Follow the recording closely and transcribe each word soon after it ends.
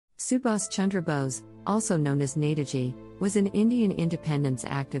Subhas Chandra Bose, also known as Netaji, was an Indian independence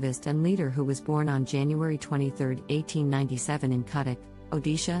activist and leader who was born on January 23, 1897 in Cuttack,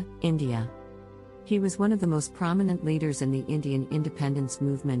 Odisha, India. He was one of the most prominent leaders in the Indian independence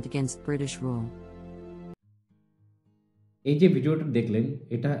movement against British rule. এই যে ভিডিওটা দেখলেন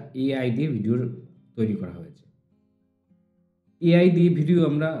এটা AI দিয়ে video তৈরি করা হয়েছে। AI দিয়ে ভিডিও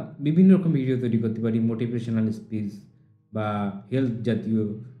আমরা বিভিন্ন রকম ভিডিও তৈরি করতে পারি, মোটিভেশনাল স্পিচ বা হেলথ জাতীয়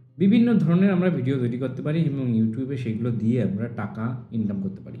বিভিন্ন ধরনের আমরা ভিডিও তৈরি করতে পারি এবং ইউটিউবে সেগুলো দিয়ে আমরা টাকা ইনকাম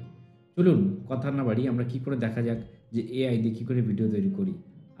করতে পারি। চলুন কথা না বাড়ি আমরা কি করে দেখা যাক যে এআই দিয়ে কী করে ভিডিও তৈরি করি।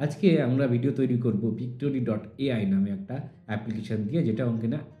 আজকে আমরা ভিডিও তৈরি করব pictory.ai নামে একটা অ্যাপ্লিকেশান দিয়ে, যেটা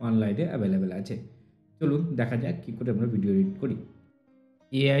কিনা অনলাইনে অ্যাভেলেবেল আছে। চলুন দেখা যাক কী করে আমরা ভিডিও এডিট করি।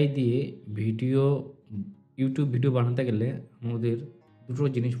 এআই দিয়ে ইউটিউব ভিডিও বানাতে গেলে আমাদের দুটো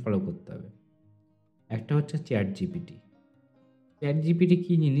জিনিস ফলো করতে হবে। একটা হচ্ছে চ্যাট জিপিটি। চ্যাট জিপিটি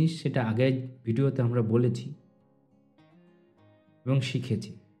কী জিনিস সেটা আগের ভিডিওতে আমরা বলেছি এবং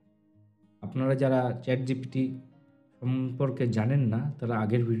শিখেছি। আপনারা যারা চ্যাট জিপিটি সম্পর্কে জানেন না তারা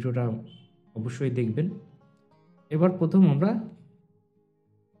আগের ভিডিওটা অবশ্যই দেখবেন। এবার প্রথম আমরা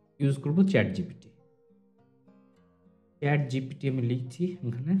ইউজ করব চ্যাট জিপিটি। চ্যাট জিপিটি আমি লিখছি,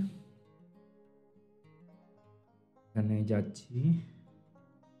 এখানে যাচ্ছি,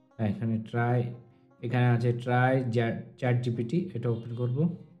 এখানে আছে ট্রাই চ্যাট জিপিটি, এটা ওপেন করব।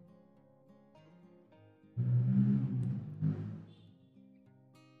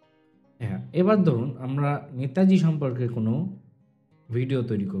 হ্যাঁ, এবার ধরুন আমরা নেতাজি সম্পর্কে কোনো ভিডিও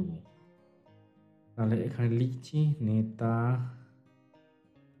তৈরি করব, তাহলে এখানে লিখছি নেতাজি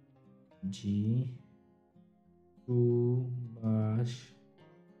সুভাষ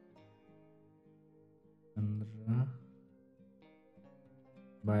চন্দ্র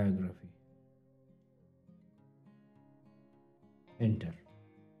বায়োগ্রাফি, এন্টার।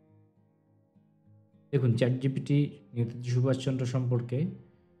 দেখুন চ্যাট জিপিটি নেতাজি সুভাষচন্দ্র সম্পর্কে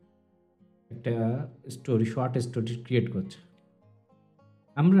একটা শর্ট স্টোরি ক্রিয়েট করছে।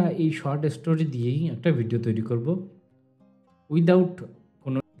 আমরা এই শর্ট স্টোরি দিয়েই একটা ভিডিও তৈরি করব উইদাউট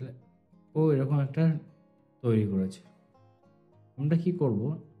কোনো, এরকম একটা তৈরি করেছে। আমরা কি করব,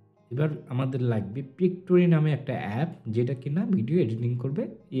 এবার আমাদের লাগবে পিক্টোরি নামে একটা অ্যাপ, যেটা কিনা ভিডিও এডিটিং করবে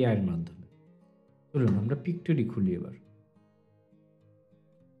এআই এর মাধ্যমে। চলুন আমরা পিক্টোরি খুলি। এবার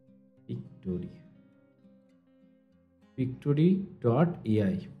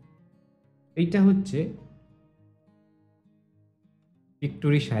pictory.ai, এইটা হচ্ছে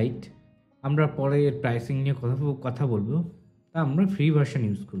পিক্টোরি সাইট। আমরা পরে এর প্রাইসিং নিয়ে কথা বলবো। তা আমরা ফ্রি ভার্সন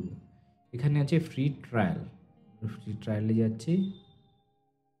ইউজ করব। এখানে আছে ফ্রি ট্রায়ালে যাচ্ছি।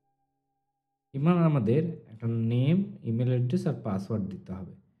 এবার আমাদের একটা নেম, ইমেল অ্যাড্রেস আর পাসওয়ার্ড দিতে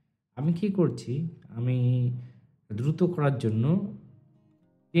হবে। আমি কি করছি, আমি দ্রুত করার জন্য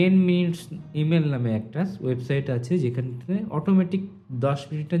 10 মিনিটস ইমেল নামে একটা ওয়েবসাইট আছে, যেখানে অটোমেটিক 10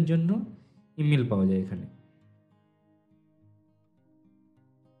 মিনিটের জন্য ইমেল পাওয়া যায়। এখানে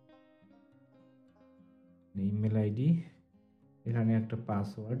ইমেল আইডি, এখানে একটা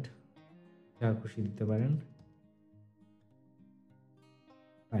পাসওয়ার্ড যা খুশি দিতে পারেন,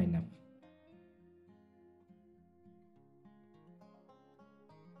 সাইন আপ।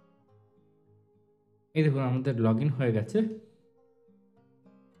 এই দেখুন আমাদের লগ ইন হয়ে গেছে।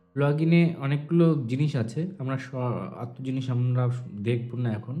 লগ ইনে অনেকগুলো জিনিস আছে, আমরা অত জিনিস আমরা দেখব না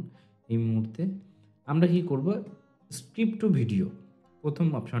এখন এই মুহূর্তে। আমরা কি করব, স্ক্রিপ্ট টু ভিডিও প্রথম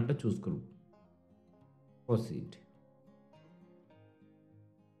অপশানটা চুজ করব, প্রসিড।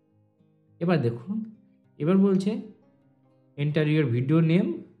 এবার দেখুন, এবার বলছে enter your video name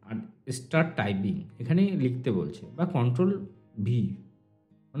R start typing, এখানে লিখতে বলছে, বা কন্ট্রোল ভি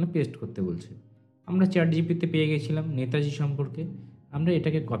মানে পেস্ট করতে বলছে। আমরা চ্যাট জিপিতে পেয়ে গেছিলাম নেতাজি সম্পর্কে, আমরা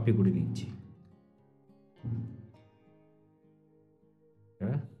এটাকে কপি করে নিচ্ছি।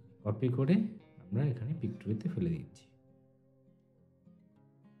 কপি করে আমরা এখানে পিক্টোরিতে ফেলে দিচ্ছি।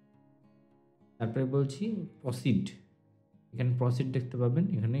 তারপরে বলছি প্রসিড, এখানে প্রসিড দেখতে পাবেন,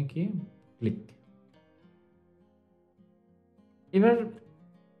 এখানে গিয়ে ক্লিক। এবার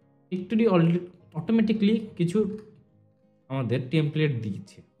পিক্টোরি অলরেডি অটোমেটিকলি কিছু আমাদের টেমপ্লেট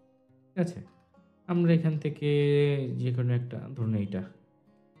দিয়েছে, ঠিক আছে। আমরা এখান থেকে যে কোনো একটা, ধরুন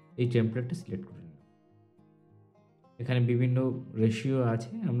এই টেমপ্লেটটা সিলেক্ট করে নিলাম। এখানে বিভিন্ন রেশিও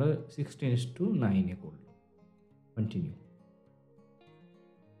আছে, আমরা 16:9 করলাম, কন্টিনিউ।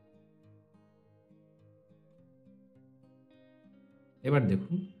 এবার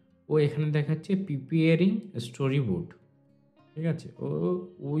দেখুন ও এখানে দেখাচ্ছে প্রিপেয়ারিং স্টোরি বোর্ড, ঠিক আছে।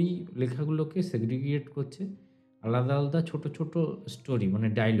 ওই লেখাগুলোকে সেগ্রিগেট করছে আলাদা আলাদা ছোট ছোট স্টোরি, মানে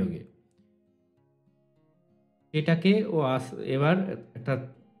ডায়লগে। এটাকে এবার একটা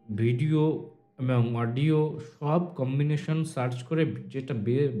ভিডিও এবং অডিও সব কম্বিনেশন সার্চ করে যেটা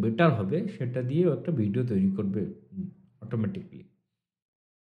বেটার হবে সেটা দিয়েও একটা ভিডিও তৈরি করবে অটোমেটিকলি।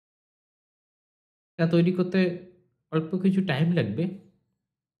 এটা তৈরি করতে অল্প কিছু টাইম লাগবে।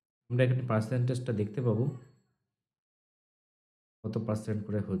 আমরা এখানে পার্সেন্টেজটা দেখতে পাবো কত পার্সেন্ট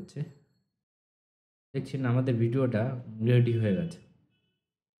করে হচ্ছে। দেখছেন আমাদের ভিডিওটা রেডি হয়ে গেছে।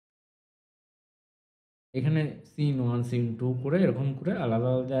 এখানে সিন 1 সিন 2 করে এরকম করে আলাদা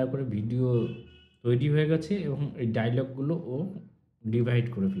আলাদা করে ভিডিও তৈরি হয়ে গেছে এবং এই ডায়লগগুলো ও ডিভাইড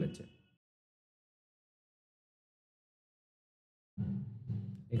করে ফেলেছে।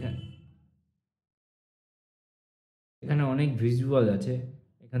 এখানে এখানে অনেক ভিজুয়াল আছে।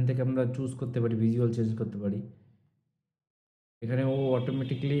 এখান থেকে আমরা চুজ করতে পারি, ভিজুয়াল চেঞ্জ করতে পারি। এখানে ও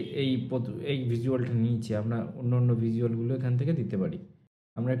অটোমেটিক্যালি এই ভিজুয়ালটা নিয়েছে। আমরা অন্য ভিজুয়ালগুলো এখান থেকে দিতে পারি।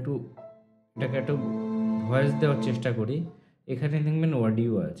 আমরা এটাকে একটু ভয়েস দেওয়ার চেষ্টা করি। এখানে দেখবেন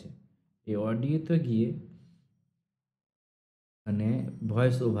অডিও আছে। এই অডিওতে গিয়ে মানে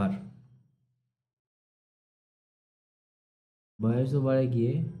ভয়েস ওভারে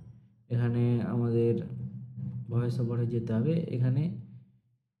গিয়ে এখানে আমাদের ভয়েস ওভারে যেতে হবে। এখানে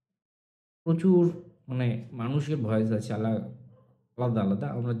প্রচুর মানে মানুষের ভয়েস আছে আলাদা আলাদা।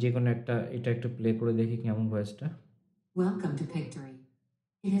 আমরা যে কোনো এটা একটু প্লে করে দেখি কেমন ভয়েসটা। Welcome to Pictory.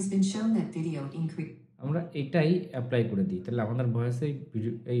 It has been shown that video increase. আমরা এটাই অ্যাপ্লাই করে দিই, তাহলে আমাদের ভয়েসে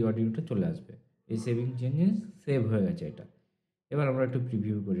এই অডিওটা চলে আসবে। এই সেভিং চেঞ্জেস সেভ হয়ে গেছে এটা। এবার আমরা একটু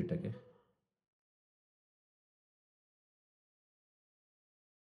প্রিভিউ করি এটাকে।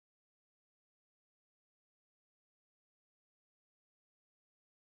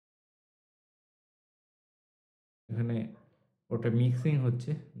 এখানে ওটা মিক্সিং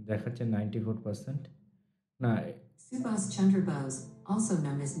হচ্ছে, দেখাচ্ছে 94%। না, Subhas Chandra Bose, also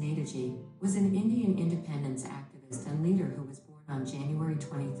known as Netaji, was an Indian independence activist and leader who was born on January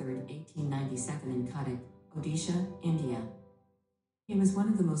 23, 1897 in Cuttack, Odisha, India. He was one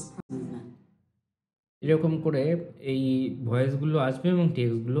of the most movement. এরকম করে এই ভয়েসগুলো আসবে এবং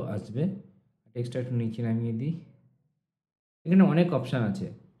টেক্সটগুলো আসবে। টেক্সটটা একটু নিচে নামিয়ে দিই। এখানে অনেক অপশান আছে।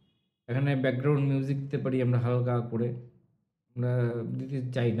 এখানে ব্যাকগ্রাউন্ড মিউজিক দিতে পারি আমরা হালকা করে। আমরা দিতে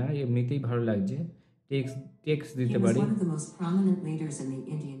চাই না, এমনিতেই ভালো লাগছে। টেক্সট দিতে পারি। One of the most prominent leaders in the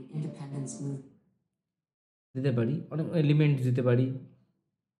Indian independence movement. দিতে পারি, অনেক এলিমেন্ট দিতে পারি।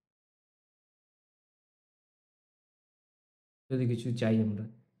 যদি কিছু চাই আমরা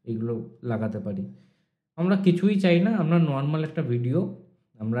এগুলো লাগাতে পারি। আমরা কিছুই চাই না, আমরা নর্মাল একটা ভিডিও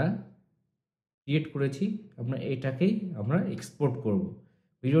আমরা ক্রিয়েট করেছি। আমরা এটাকেই আমরা এক্সপোর্ট করব।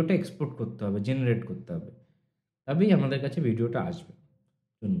 ভিডিওটা এক্সপোর্ট করতে হবে, জেনারেট করতে হবে, তবেই আমাদের কাছে ভিডিওটা আসবে।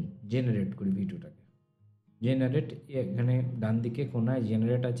 জেনারেট করি ভিডিওটাকে। জেনারেট, এখানে ডান দিকে কোনায়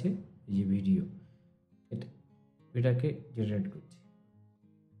জেনারেট আছে, এই যে ভিডিও, এটাকে জেনারেট করছি।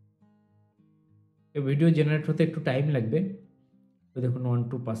 এই ভিডিও জেনারেট হতে একটু টাইম লাগবে। তো দেখুন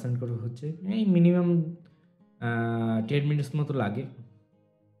 1-2% করে হচ্ছে, এই মিনিমাম 10 মিনিটস মতো লাগে।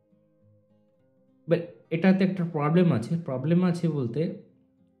 বাট এটাতে একটা প্রবলেম আছে বলতে,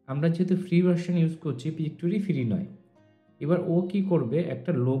 আমরা যেহেতু ফ্রি ভার্সন ইউজ করছি, পিক্টোরি ফ্রি নয়। এবার ও কি করবে,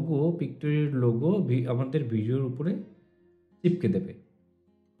 একটা লোগো, পিক্টোরির লোগো আমাদের ভিডিওর উপরে চিপকে দেবে।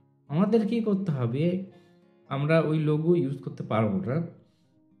 আমাদের কি করতে হবে, আমরা ওই লোগো ইউজ করতে পারবো না,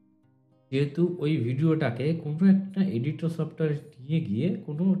 যেহেতু ওই ভিডিওটাকে কোনো একটা এডিটর সফটওয়্যার নিয়ে গিয়ে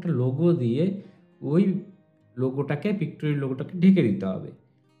কোনো একটা লোগো দিয়ে ওই লোগোটাকে, পিক্টোরির লোগোটাকে ঢেকে দিতে হবে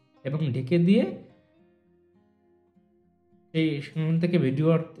এবং ঢেকে দিয়ে সেখান থেকে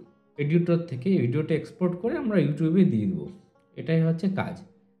এডিটর থেকে ভিডিওটা এক্সপোর্ট করে আমরা ইউটিউবে দিয়ে দেবো। এটাই হচ্ছে কাজ।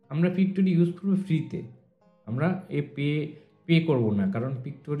 আমরা পিক্টোরি ইউজ করবো ফ্রিতে, আমরা পে করবো না, কারণ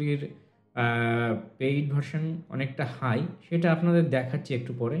পিক্টোরির পেইড ভার্সন অনেকটা হাই। সেটা আপনাদের দেখাচ্ছি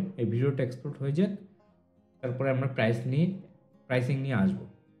একটু পরে। এই ভিডিওটা এক্সপোর্ট হয়ে যাক, তারপরে আমরা প্রাইসিং নিয়ে আসবো।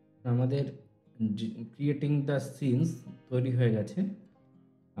 আমাদের ক্রিয়েটিং দ্য সিনস তৈরি হয়ে গেছে,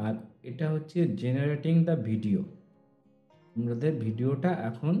 আর এটা হচ্ছে জেনারেটিং দ্য ভিডিও। আমাদের ভিডিওটা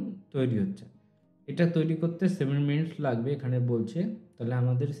এখন তৈরি হচ্ছে। এটা তৈরি করতে 7 মিনিট লাগবে এখানে বলছে, তাহলে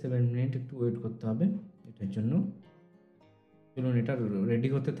আমাদের 7 মিনিট একটু ওয়েট করতে হবে এটার জন্য। চলুন এটা রেডি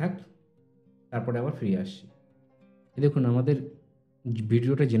হতে থাক, তারপরে আবার ফিরে আসছি। দেখুন আমাদের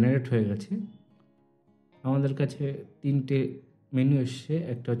ভিডিওটা জেনারেট হয়ে গেছে। আমাদের কাছে 3টে মেনু এসছে,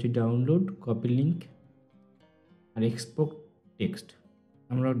 একটা হচ্ছে ডাউনলোড, কপি লিঙ্ক আর এক্সপোর্ট টেক্সট।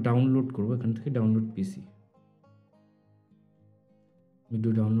 আমরা ডাউনলোড করব এখান থেকে, ডাউনলোড পিসি।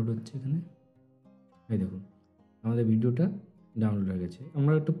 ভিডিও ডাউনলোড হচ্ছে এখানে, এই দেখুন আমাদের ভিডিওটা ডাউনলোড হয়ে গেছে।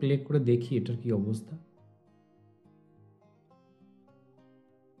 আমরা একটু প্লে করে দেখি এটার কি অবস্থা।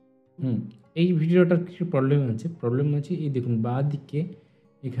 এই ভিডিওটার কিছু প্রবলেম আছে। এই দেখুন বাঁ দিকে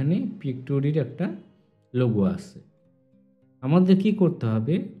এখানে পিক্টোরির একটা লোগো আসছে। আমাদের কি করতে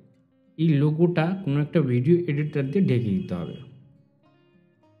হবে, এই লোগোটা কোনো একটা ভিডিও এডিটর দিয়ে ঢেকে দিতে হবে,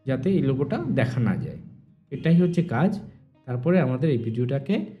 যাতে এই লোগোটা দেখা না যায়। এটাই হচ্ছে কাজ। তারপরে আমাদের এই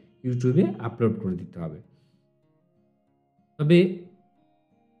ভিডিওটাকে ইউটিউবে আপলোড করে দিতে হবে। তবে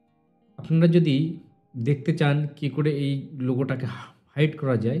আপনারা যদি দেখতে চান কি করে এই লোগোটাকে হাইড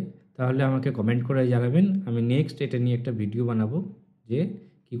করা যায়, তাহলে আমাকে কমেন্ট করে জানাবেন। আমি নেক্সট এটা নিয়ে একটা ভিডিও বানাবো, যে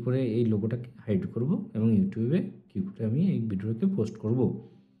কি করে এই লোগোটাকে হাইড করব এবং ইউটিউবে কি করে আমি এই ভিডিওকে পোস্ট করব।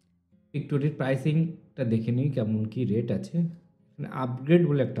 পিক্টোরির প্রাইসিংটা দেখে নিই কেমন কি রেট আছে। এখানে আপগ্রেড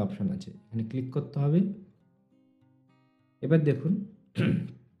বলে একটা অপশান আছে, এখানে ক্লিক করতে হবে। এবার দেখুন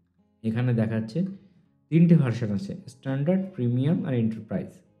এখানে দেখাচ্ছে 3টে ভার্সন আছে, স্ট্যান্ডার্ড, প্রিমিয়াম আর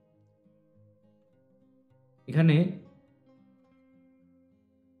এন্টারপ্রাইজ। এখানে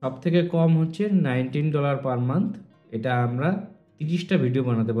সব থেকে কম হচ্ছে $19 পার মান্থ। এটা আমরা 30টা ভিডিও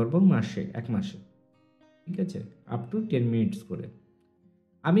বানাতে পারবো মাসে, 1 মাসে, ঠিক আছে, আপ টু 10 মিনিটস করে।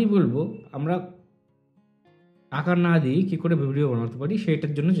 আমি বলবো আমরা টাকা না দিয়ে কী করে ভিডিও বানাতে পারি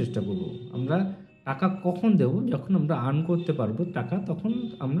সেটার জন্য চেষ্টা করব। আমরা টাকা কখন দেব, যখন আমরা আর্ন করতে পারবো টাকা, তখন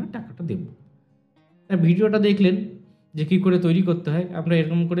আমরা টাকাটা দেব। তা ভিডিওটা দেখলেন যে কী করে তৈরি করতে হয়। আমরা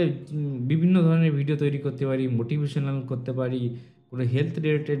এরকম করে বিভিন্ন ধরনের ভিডিও তৈরি করতে পারি, মোটিভেশনাল করতে পারি, কোনো হেলথ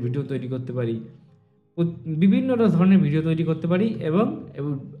রিলেটেড ভিডিও তৈরি করতে পারি, বিভিন্ন ধরনের ভিডিও তৈরি করতে পারি। এবং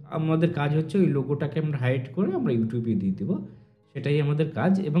আমাদের কাজ হচ্ছে ওই লোগোটাকে আমরা হাইড করে আমরা ইউটিউবে দিয়ে দেবো, সেটাই আমাদের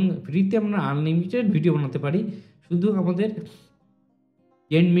কাজ। এবং ফ্রিতে আমরা আনলিমিটেড ভিডিও বানাতে পারি। শুধু আমাদের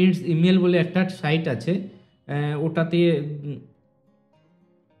 10 মিনিটস ইমেল বলে একটা সাইট আছে, ওটাতে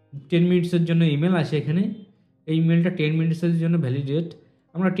 10 মিনিটসের জন্য ইমেল আসে। এখানে এই ইমেলটা 10 মিনিটসের জন্য ভ্যালিডেট।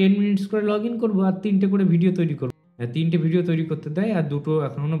 আমরা 10 মিনিটস করে লগ ইন করবো আর 3টে করে ভিডিও তৈরি করবো। 3টে ভিডিও তৈরি করতে দেয় আর 2টো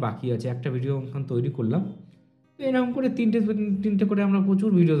এখনও বাকি আছে। একটা ভিডিও এখন তৈরি করলাম। তো এরকম করে 3টে করে আমরা প্রচুর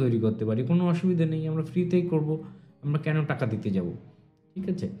ভিডিও তৈরি করতে পারি, কোনো অসুবিধা নেই। আমরা ফ্রিতেই করব, আমরা কেন টাকা দিতে যাব, ঠিক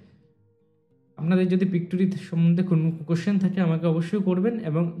আছে। আপনাদের যদি পিক্টোরি সম্বন্ধে কোনো কোশ্চেন থাকে আমাকে অবশ্যই করবেন,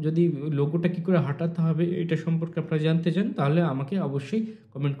 এবং যদি লোগোটা কী করে হটাতে হবে এটা সম্পর্কে আপনারা জানতে চান, তাহলে আমাকে অবশ্যই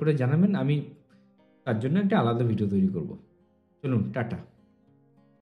কমেন্ট করে জানাবেন। আমি তার জন্য একটা আলাদা ভিডিও তৈরি করব। চলুন, টাটা।